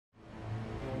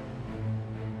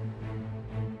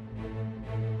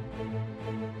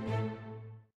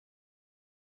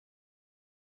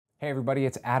Hey everybody,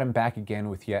 it's Adam back again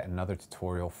with yet another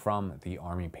tutorial from the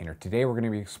Army Painter. Today we're going to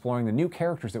be exploring the new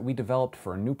characters that we developed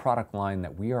for a new product line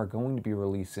that we are going to be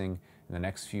releasing in the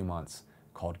next few months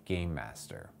called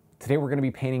Gamemaster. Today we're going to be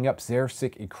painting up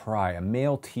Zherxik, a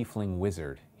male Tiefling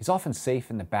Wizard. He's often safe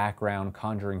in the background,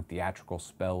 conjuring theatrical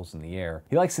spells in the air.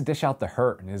 He likes to dish out the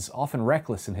hurt and is often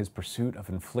reckless in his pursuit of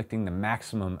inflicting the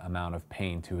maximum amount of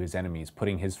pain to his enemies,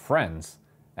 putting his friends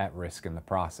at risk in the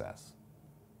process.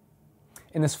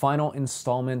 In this final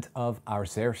installment of our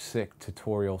Zherxik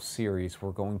tutorial series,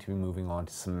 we're going to be moving on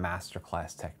to some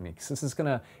Masterclass techniques. This is going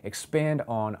to expand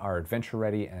on our adventure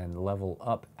ready and level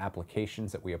up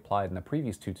applications that we applied in the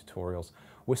previous two tutorials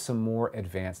with some more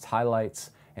advanced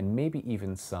highlights and maybe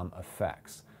even some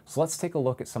effects. So let's take a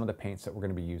look at some of the paints that we're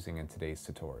going to be using in today's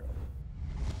tutorial.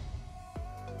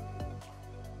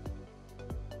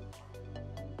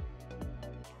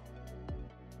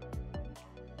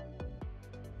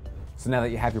 So now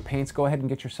that you have your paints, go ahead and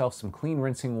get yourself some clean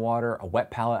rinsing water, a wet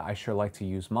palette, I sure like to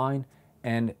use mine,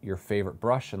 and your favorite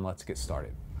brush, and let's get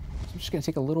started. So I'm just gonna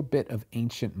take a little bit of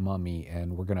Ancient Mummy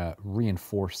and we're gonna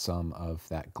reinforce some of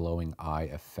that glowing eye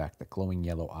effect, that glowing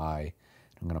yellow eye.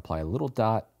 I'm gonna apply a little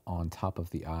dot on top of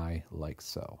the eye like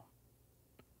so.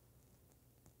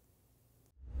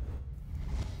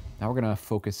 Now we're gonna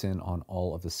focus in on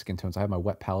all of the skin tones. I have my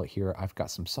wet palette here. I've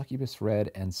got some Succubus Red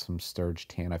and some Sturge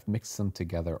Tan. I've mixed them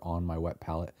together on my wet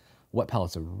palette. Wet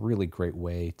palette's a really great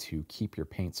way to keep your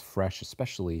paints fresh,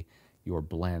 especially your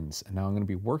blends. And now I'm gonna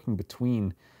be working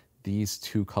between these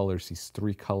two colors, these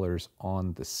three colors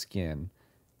on the skin.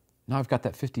 Now I've got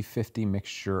that 50-50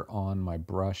 mixture on my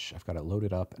brush. I've got it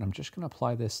loaded up, and I'm just gonna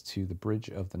apply this to the bridge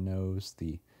of the nose,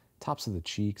 the tops of the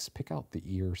cheeks, pick out the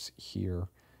ears here.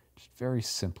 Just very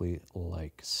simply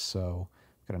like so.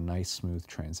 Got a nice smooth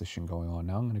transition going on.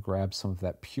 Now I'm going to grab some of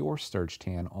that pure Sturge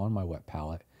Tan on my wet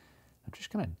palette. I'm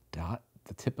just going to dot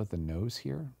the tip of the nose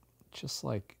here, just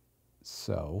like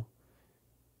so.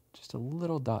 Just a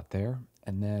little dot there,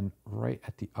 and then right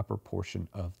at the upper portion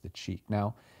of the cheek.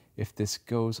 Now, if this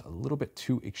goes a little bit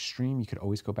too extreme, you could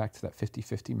always go back to that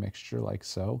 50-50 mixture like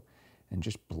so, and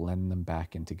just blend them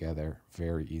back in together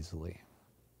very easily.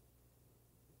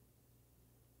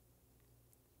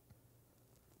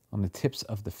 On the tips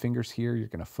of the fingers here, you're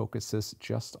going to focus this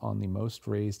just on the most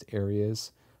raised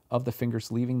areas of the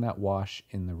fingers, leaving that wash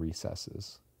in the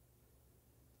recesses.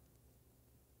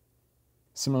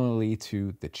 Similarly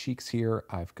to the cheeks here,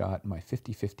 I've got my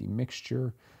 50-50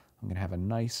 mixture. I'm going to have a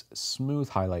nice smooth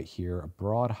highlight here, a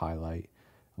broad highlight.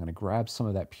 I'm going to grab some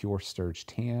of that pure Sturge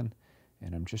Tan,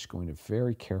 and I'm just going to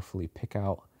very carefully pick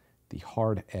out the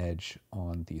hard edge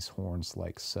on these horns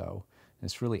like so.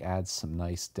 This really adds some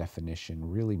nice definition,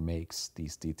 really makes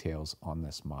these details on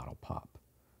this model pop.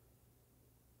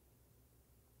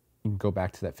 You can go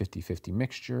back to that 50-50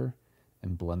 mixture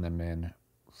and blend them in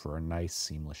for a nice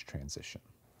seamless transition.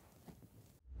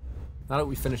 Now that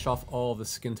we finish off all the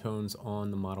skin tones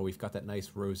on the model, we've got that nice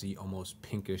rosy, almost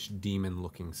pinkish demon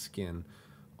looking skin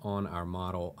on our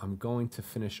model. I'm going to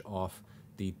finish off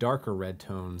the darker red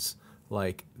tones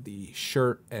like the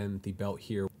shirt and the belt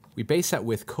here. We based that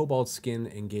with cobalt skin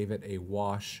and gave it a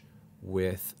wash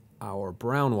with our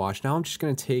brown wash. Now I'm just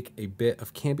going to take a bit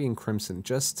of Cambion Crimson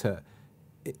just to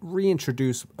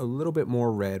reintroduce a little bit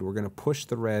more red. We're going to push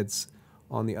the reds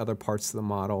on the other parts of the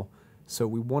model. So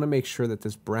we want to make sure that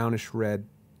this brownish red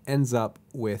ends up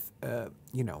with,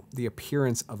 the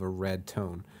appearance of a red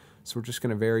tone. So we're just going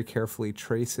to very carefully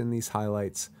trace in these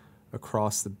highlights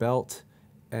across the belt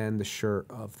and the shirt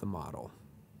of the model.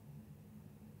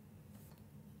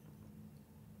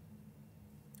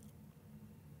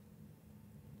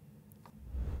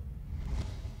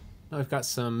 Now I've got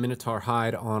some Minotaur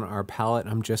hide on our palette.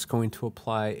 I'm just going to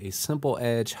apply a simple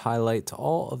edge highlight to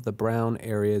all of the brown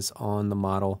areas on the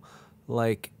model,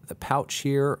 like the pouch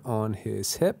here on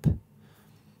his hip,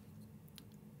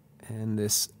 and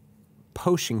this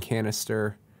potion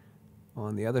canister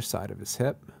on the other side of his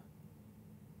hip,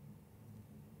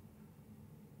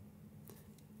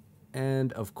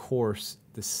 and of course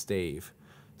the stave.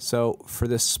 So for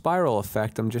this spiral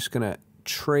effect, I'm just going to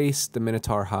trace the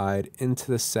Minotaur hide into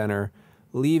the center,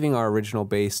 leaving our original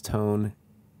base tone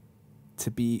to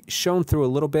be shown through a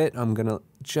little bit. I'm going to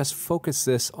just focus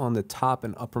this on the top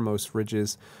and uppermost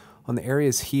ridges, on the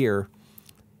areas here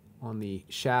on the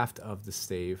shaft of the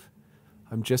stave.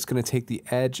 I'm just going to take the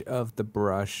edge of the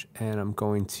brush and I'm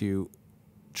going to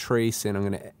trace in. I'm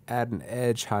going to add an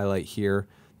edge highlight here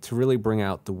to really bring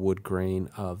out the wood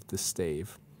grain of the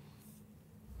stave.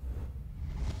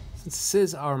 Since this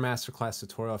is our Masterclass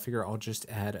tutorial, I figure I'll just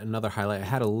add another highlight. I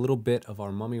had a little bit of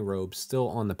our mummy robe still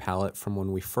on the palette from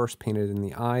when we first painted in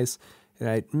the eyes, And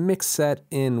I mix that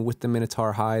in with the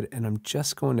Minotaur hide, and I'm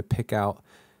just going to pick out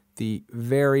the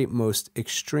very most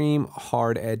extreme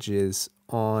hard edges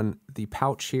on the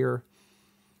pouch here,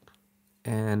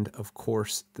 and of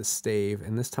course the stave.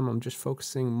 And this time I'm just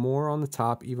focusing more on the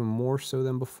top, even more so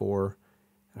than before.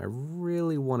 And I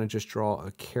really want to just draw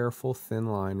a careful thin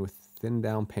line with thin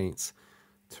down paints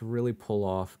to really pull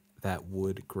off that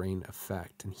wood grain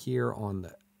effect. And here on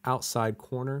the outside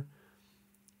corner,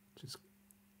 just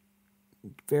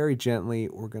very gently,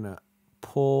 we're gonna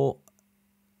pull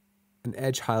an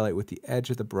edge highlight with the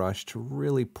edge of the brush to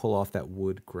really pull off that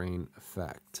wood grain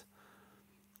effect.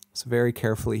 So very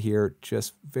carefully here,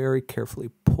 just very carefully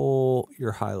pull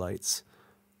your highlights.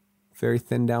 Very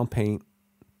thin down paint.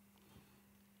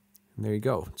 And there you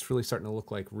go. It's really starting to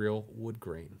look like real wood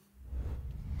grain.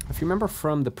 If you remember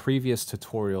from the previous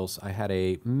tutorials, I had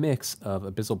a mix of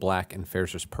Abyssal Black and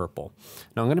Fairzer's Purple.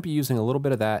 Now I'm going to be using a little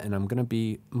bit of that, and I'm going to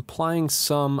be applying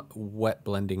some wet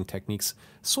blending techniques,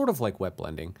 sort of like wet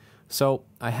blending. So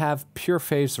I have pure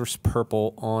Fairzer's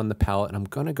Purple on the palette, and I'm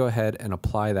going to go ahead and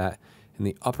apply that in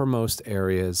the uppermost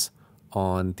areas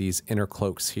on these inner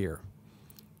cloaks here.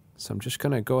 So I'm just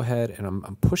going to go ahead and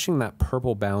I'm pushing that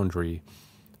purple boundary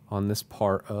on this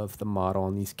part of the model,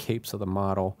 on these capes of the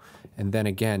model. And then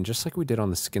again, just like we did on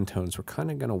the skin tones, we're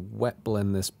kind of going to wet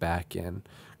blend this back in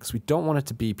because we don't want it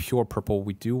to be pure purple.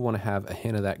 We do want to have a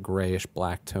hint of that grayish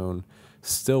black tone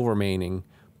still remaining,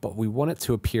 but we want it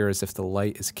to appear as if the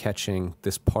light is catching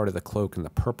this part of the cloak and the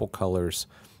purple colors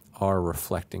are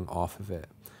reflecting off of it.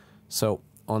 So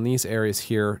on these areas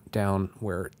here down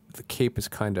where the cape is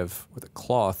kind of, where the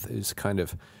cloth is kind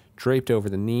of draped over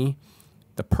the knee,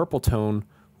 the purple tone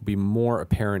will be more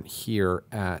apparent here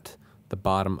at the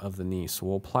bottom of the knee. So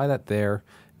we'll apply that there, and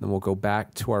then we'll go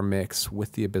back to our mix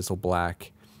with the Abyssal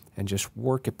Black and just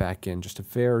work it back in, just a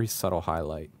very subtle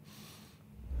highlight.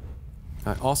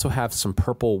 I also have some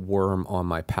purple worm on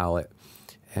my palette,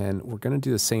 and we're going to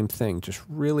do the same thing. Just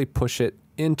really push it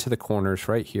into the corners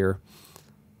right here,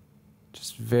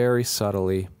 just very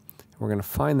subtly. We're going to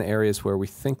find the areas where we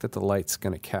think that the light's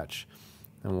going to catch.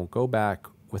 And we'll go back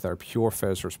with our pure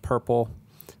Fairzer's Purple,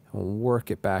 and we'll work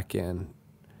it back in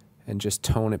and just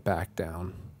tone it back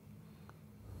down.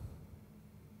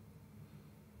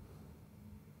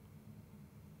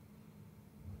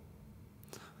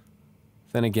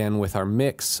 Then again with our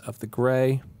mix of the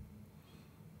gray,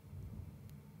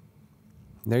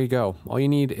 there you go. All you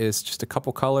need is just a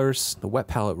couple colors. The wet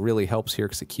palette really helps here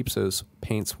because it keeps those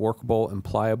paints workable and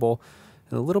pliable,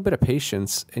 and a little bit of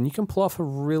patience, and you can pull off a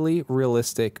really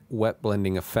realistic wet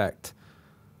blending effect.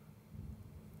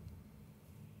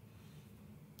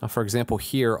 Now, for example,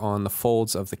 here on the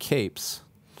folds of the capes,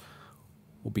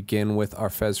 we'll begin with our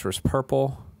Fairzer's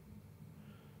Purple.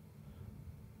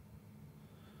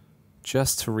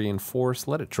 Just to reinforce,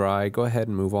 let it dry. Go ahead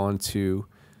and move on to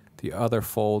the other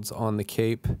folds on the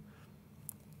cape.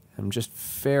 I'm just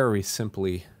very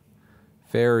simply,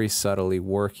 very subtly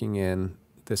working in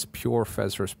this pure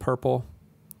Fairzer's Purple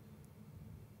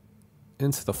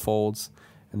into the folds.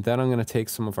 And then I'm going to take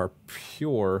some of our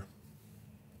pure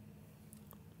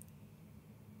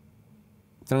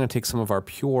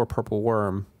purple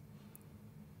worm.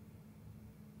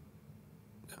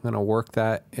 I'm going to work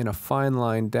that in a fine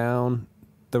line down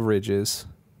the ridges.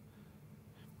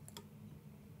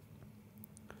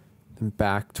 Then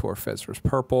back to our Fairzer's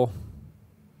Purple.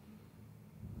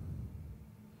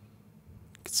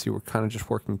 You can see we're kind of just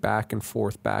working back and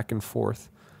forth.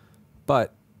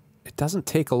 But it doesn't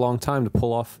take a long time to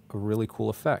pull off a really cool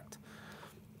effect.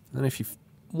 And if you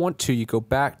want to, you go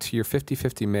back to your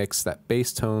 50-50 mix, that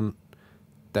base tone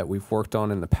that we've worked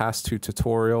on in the past two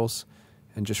tutorials,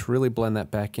 and just really blend that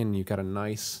back in. You've got a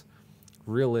nice,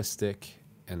 realistic,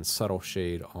 and subtle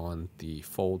shade on the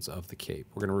folds of the cape.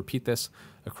 We're going to repeat this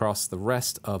across the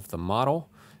rest of the model,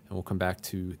 and we'll come back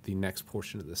to the next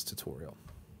portion of this tutorial.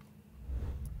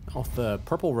 With the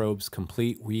purple robes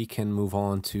complete, we can move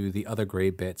on to the other gray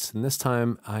bits. And this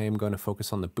time I am going to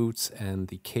focus on the boots and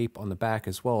the cape on the back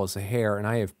as well as the hair. And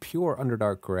I have pure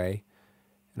Underdark Gray.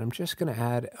 And I'm just going to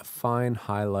add a fine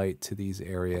highlight to these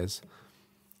areas.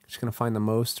 Just going to find the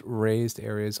most raised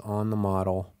areas on the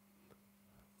model,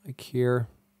 like here.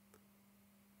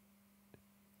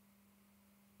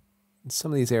 In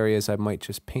some of these areas I might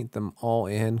just paint them all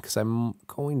in because I'm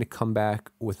going to come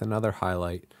back with another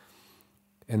highlight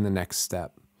in the next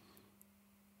step.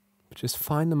 But just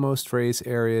find the most raised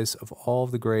areas of all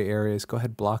of the gray areas. Go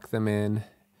ahead, block them in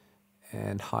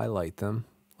and highlight them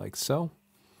like so.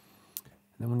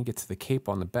 And then when you get to the cape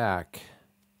on the back,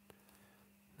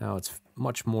 now it's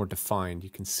much more defined. You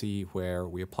can see where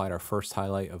we applied our first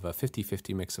highlight of a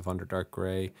 50-50 mix of Underdark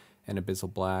Gray and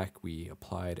Abyssal Black. We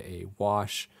applied a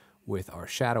wash with our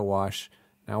shadow wash.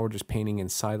 Now we're just painting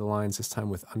inside the lines, this time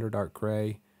with Underdark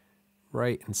Gray,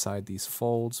 right inside these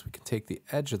folds. We can take the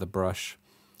edge of the brush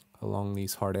along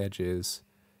these hard edges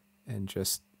and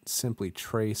just simply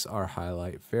trace our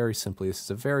highlight very simply. This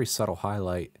is a very subtle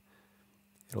highlight.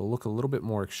 It'll look a little bit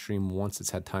more extreme once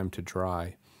it's had time to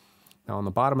dry. Now on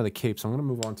the bottom of the cape, so I'm going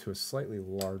to move on to a slightly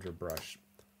larger brush.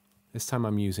 This time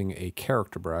I'm using a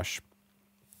character brush.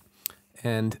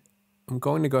 And I'm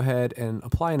going to go ahead and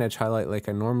apply an edge highlight like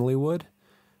I normally would,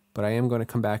 but I am going to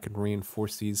come back and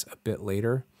reinforce these a bit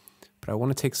later. But I want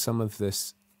to take some of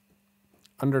this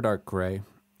Underdark Gray,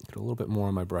 get a little bit more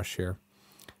on my brush here,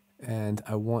 and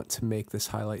I want to make this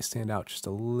highlight stand out just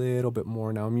a little bit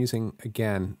more. Now I'm using,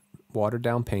 again, watered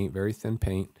down paint, very thin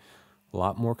paint, a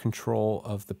lot more control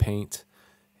of the paint,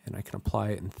 and I can apply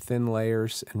it in thin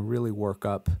layers and really work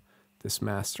up this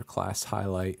Masterclass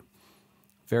highlight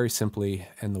very simply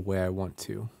and the way I want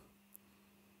to.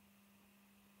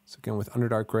 So again, with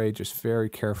Underdark Gray, just very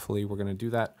carefully, we're going to do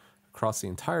that across the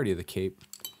entirety of the cape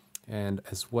and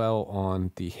as well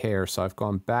on the hair. So I've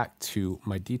gone back to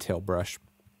my detail brush,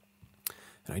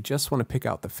 and I just want to pick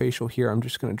out the facial here. I'm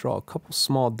just going to draw a couple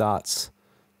small dots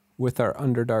with our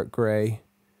Underdark Gray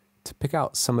to pick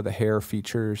out some of the hair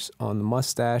features on the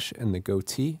mustache and the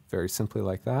goatee, very simply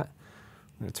like that.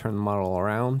 I'm going to turn the model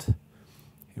around,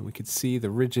 and we could see the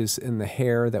ridges in the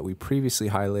hair that we previously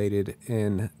highlighted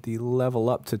in the Level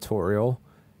Up tutorial.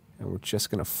 And we're just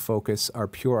going to focus our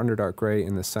pure Underdark Gray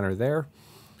in the center there.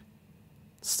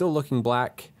 Still looking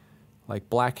black, like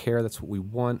black hair, that's what we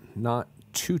want, not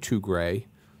too gray.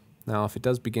 Now, if it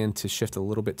does begin to shift a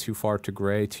little bit too far to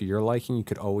gray to your liking, you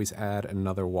could always add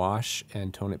another wash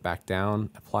and tone it back down.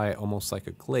 Apply it almost like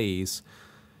a glaze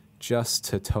just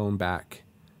to tone back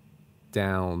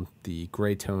down the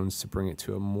gray tones to bring it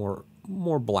to a more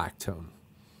black tone.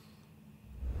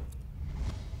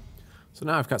 So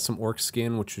now I've got some orc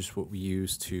skin, which is what we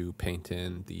use to paint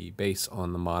in the base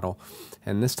on the model.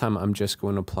 And this time I'm just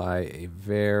going to apply a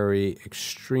very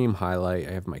extreme highlight.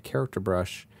 I have my character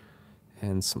brush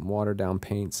and some watered down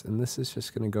paints, and this is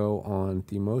just going to go on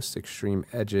the most extreme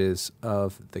edges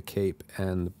of the cape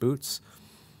and the boots,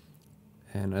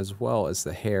 and as well as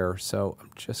the hair. So I'm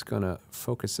just going to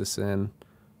focus this in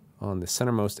on the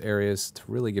centermost areas to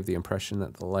really give the impression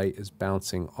that the light is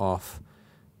bouncing off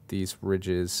these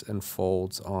ridges and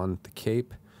folds on the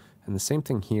cape. And the same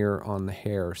thing here on the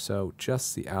hair, so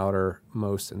just the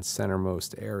outermost and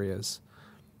centermost areas.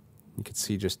 You can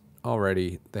see just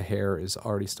already the hair is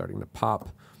already starting to pop.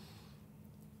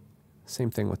 Same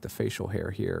thing with the facial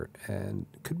hair here, and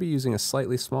could be using a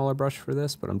slightly smaller brush for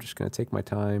this, but I'm just going to take my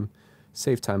time,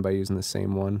 save time by using the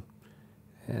same one,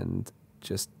 and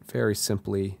just very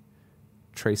simply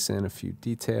trace in a few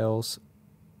details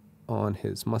on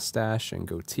his mustache and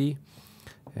goatee.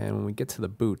 And when we get to the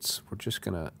boots, we're just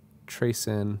going to trace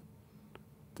in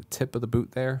the tip of the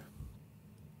boot there.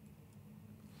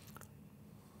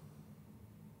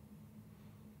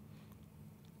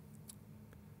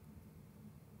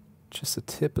 Just the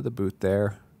tip of the boot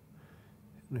there,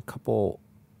 and a couple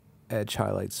edge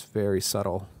highlights, very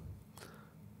subtle,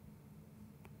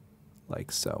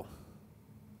 like so.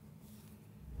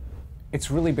 It's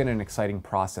really been an exciting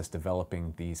process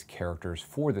developing these characters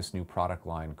for this new product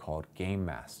line called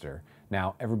Gamemaster.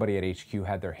 Now, everybody at HQ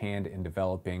had their hand in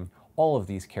developing all of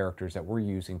these characters that we're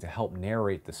using to help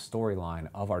narrate the storyline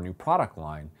of our new product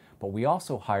line, but we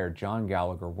also hired John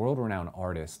Gallagher, world-renowned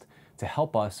artist, to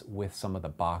help us with some of the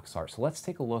box art. So let's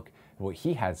take a look at what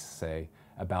he has to say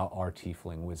about our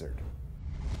Tiefling Wizard.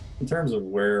 In terms of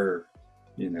where,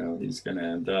 he's going to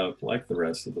end up, like the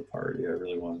rest of the party, I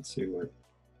really want to see what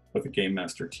the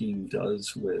Gamemaster team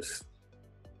does with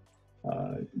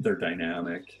their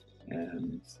dynamic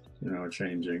and,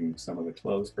 changing some of the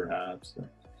clothes perhaps, or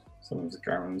some of the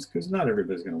garments, because not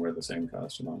everybody's going to wear the same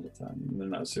costume all the time. They're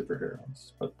not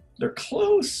superheroes, but they're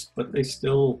close, but they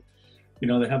still, they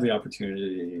have the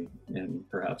opportunity in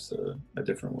perhaps a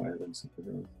different way than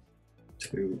superheroes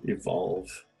to evolve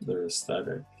their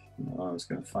aesthetic. I was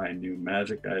going to find new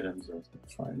magic items. I was going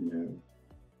to find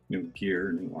new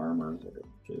gear, new armor, whatever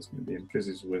the case may be. And because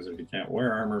he's a wizard, he can't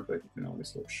wear armor, but he can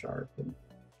always look sharp. And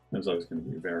there's always going to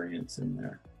be variants in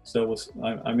there. So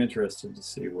I'm interested to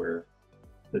see where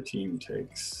the team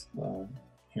takes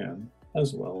him,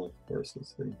 as well, of course,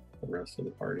 as the rest of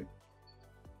the party,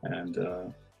 and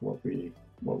what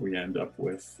we end up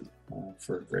with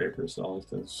for a great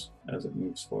result as it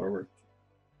moves forward.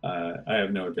 I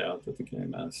have no doubt that the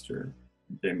Gamemaster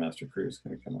crew is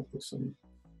going to come up with some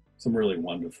really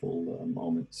wonderful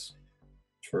moments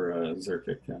for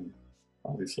Zherxik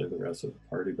obviously the rest of the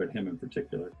party, but him in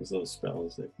particular, because those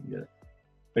spells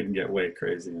they can get way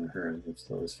crazy in a hurry. It's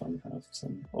always fun to have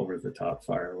some over the top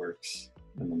fireworks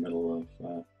in the middle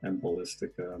of and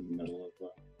ballistica in the middle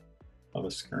of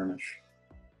a skirmish.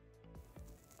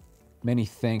 Many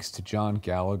thanks to John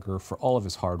Gallagher for all of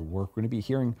his hard work. We're going to be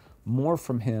hearing more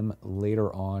from him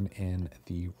later on in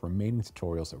the remaining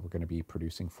tutorials that we're going to be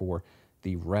producing for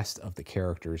the rest of the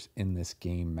characters in this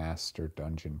Gamemaster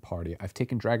dungeon party. I've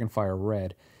taken Dragonfire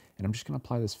Red, and I'm just going to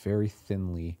apply this very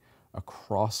thinly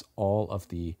across all of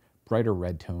the brighter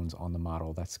red tones on the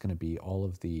model. That's going to be all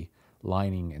of the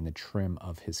lining and the trim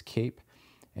of his cape.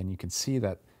 And you can see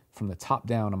that from the top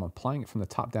down, I'm applying it from the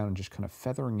top down and just kind of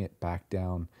feathering it back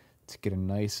down to get a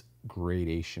nice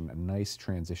gradation, a nice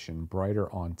transition,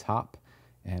 brighter on top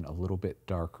and a little bit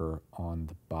darker on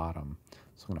the bottom.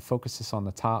 So I'm going to focus this on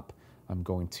the top. I'm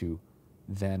going to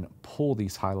then pull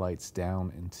these highlights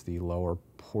down into the lower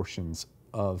portions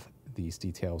of these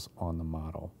details on the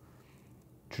model.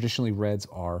 Traditionally, reds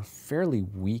are fairly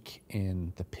weak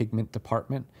in the pigment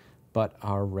department, but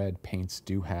our red paints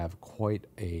do have quite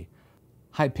a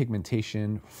high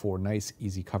pigmentation for nice,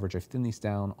 easy coverage. I've thinned these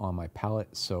down on my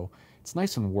palette, so it's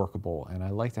nice and workable, and I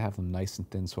like to have them nice and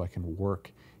thin so I can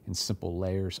work in simple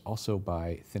layers. Also,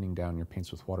 by thinning down your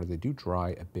paints with water, they do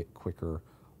dry a bit quicker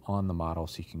on the model,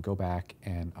 so you can go back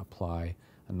and apply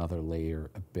another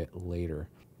layer a bit later.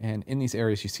 And in these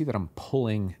areas, you see that I'm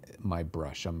pulling my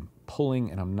brush. I'm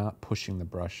pulling and I'm not pushing the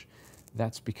brush.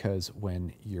 That's because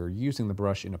when you're using the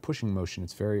brush in a pushing motion,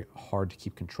 it's very hard to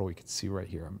keep control. You can see right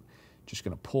here, I'm just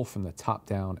going to pull from the top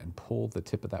down and pull the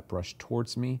tip of that brush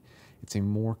towards me. It's a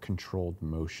more controlled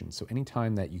motion. So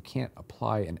anytime that you can't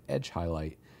apply an edge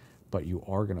highlight, but you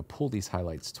are going to pull these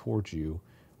highlights towards you,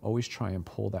 always try and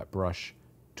pull that brush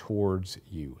towards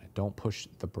you. Don't push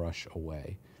the brush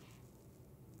away.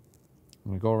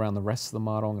 I'm going to go around the rest of the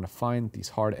model. I'm going to find these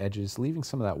hard edges, leaving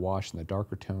some of that wash in the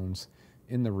darker tones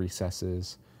in the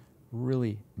recesses.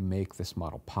 Really make this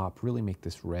model pop, really make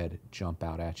this red jump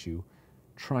out at you.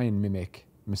 Try and mimic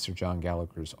Mr. John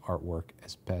Gallagher's artwork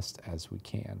as best as we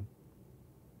can.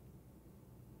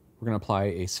 We're going to apply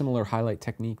a similar highlight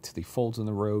technique to the folds in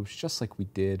the robes, just like we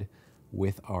did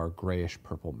with our grayish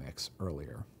purple mix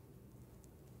earlier.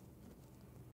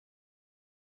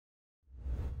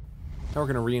 Now we're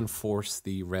going to reinforce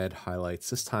the red highlights.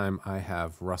 This time I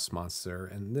have Rust Monster,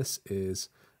 and this is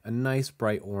a nice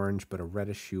bright orange, but a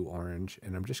reddish hue orange.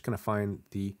 And I'm just going to find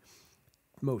the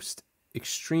most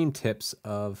extreme tips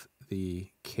of the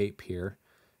cape here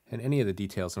and any of the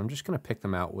details. And I'm just going to pick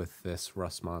them out with this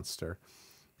Rust Monster.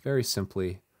 Very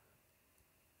simply,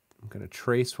 I'm going to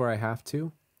trace where I have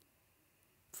to.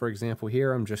 For example,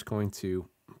 here I'm just going to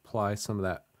apply some of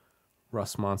that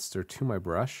Rust Monster to my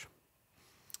brush.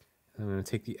 I'm going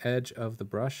to take the edge of the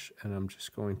brush and I'm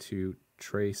just going to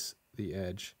trace the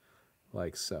edge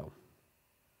like so.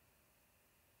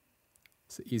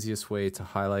 It's the easiest way to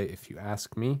highlight if you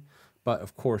ask me, but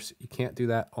of course you can't do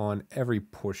that on every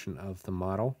portion of the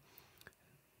model.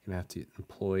 You're going to have to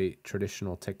employ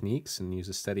traditional techniques and use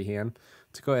a steady hand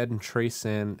to go ahead and trace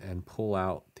in and pull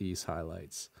out these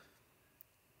highlights.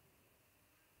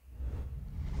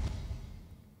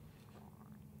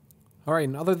 All right,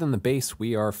 and other than the base,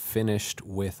 we are finished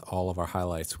with all of our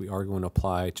highlights. We are going to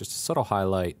apply just a subtle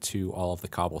highlight to all of the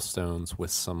cobblestones with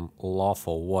some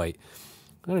lawful white.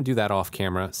 I'm going to do that off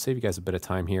camera, save you guys a bit of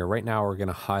time here. Right now, we're going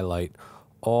to highlight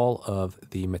all of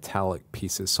the metallic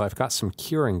pieces. So I've got some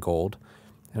curing gold,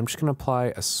 and I'm just going to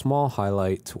apply a small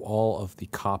highlight to all of the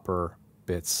copper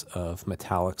bits of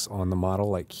metallics on the model,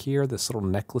 like here, this little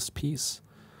necklace piece.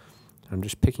 I'm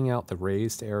just picking out the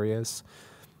raised areas.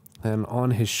 And on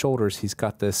his shoulders, he's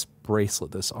got this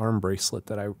bracelet, this arm bracelet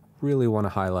that I really want to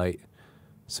highlight.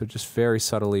 So just very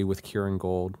subtly with curing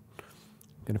gold,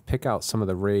 I'm going to pick out some of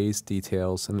the raised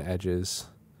details and edges,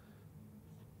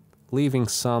 leaving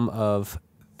some of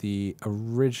the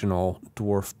original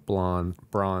dwarf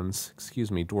bronze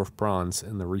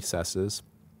in the recesses.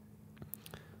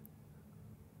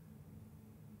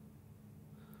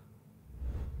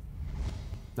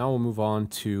 Now we'll move on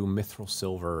to Mithril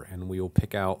Silver, and we will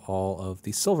pick out all of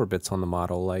the silver bits on the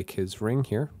model, like his ring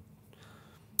here.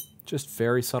 Just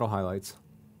very subtle highlights.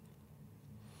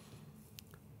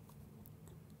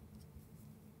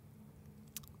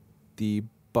 The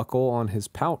buckle on his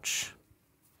pouch.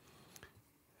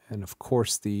 And of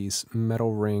course these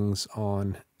metal rings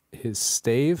on his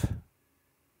stave.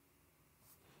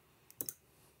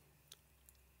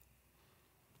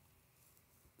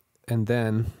 And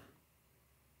then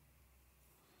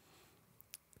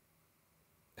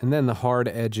the hard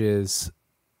edges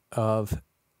of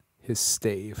his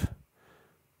stave.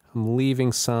 I'm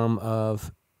leaving some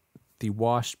of the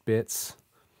washed bits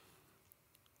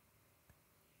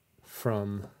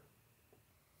from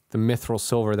the mithril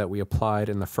silver that we applied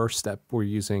in the first step. We're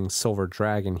using Silver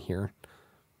Dragon here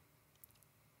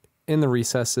in the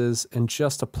recesses and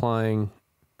just applying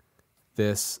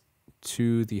this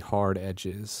to the hard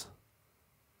edges.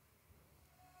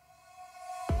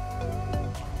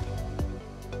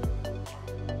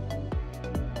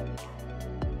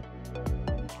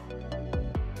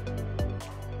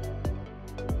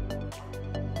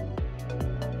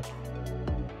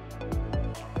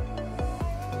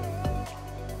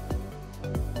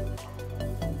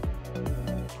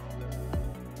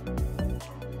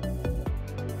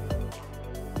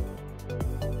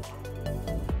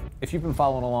 If you've been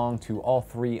following along to all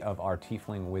 3 of our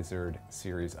Tiefling Wizard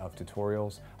series of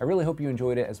tutorials, I really hope you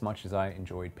enjoyed it as much as I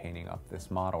enjoyed painting up this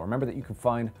model. Remember that you can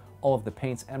find all of the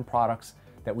paints and products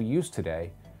that we used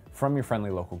today from your friendly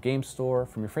local game store,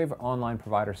 from your favorite online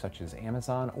provider such as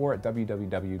Amazon, or at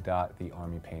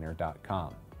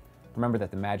www.thearmypainter.com. Remember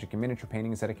that the magic in miniature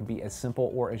painting is that it can be as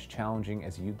simple or as challenging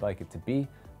as you'd like it to be,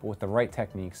 but with the right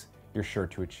techniques, you're sure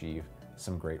to achieve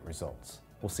some great results.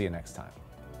 We'll see you next time.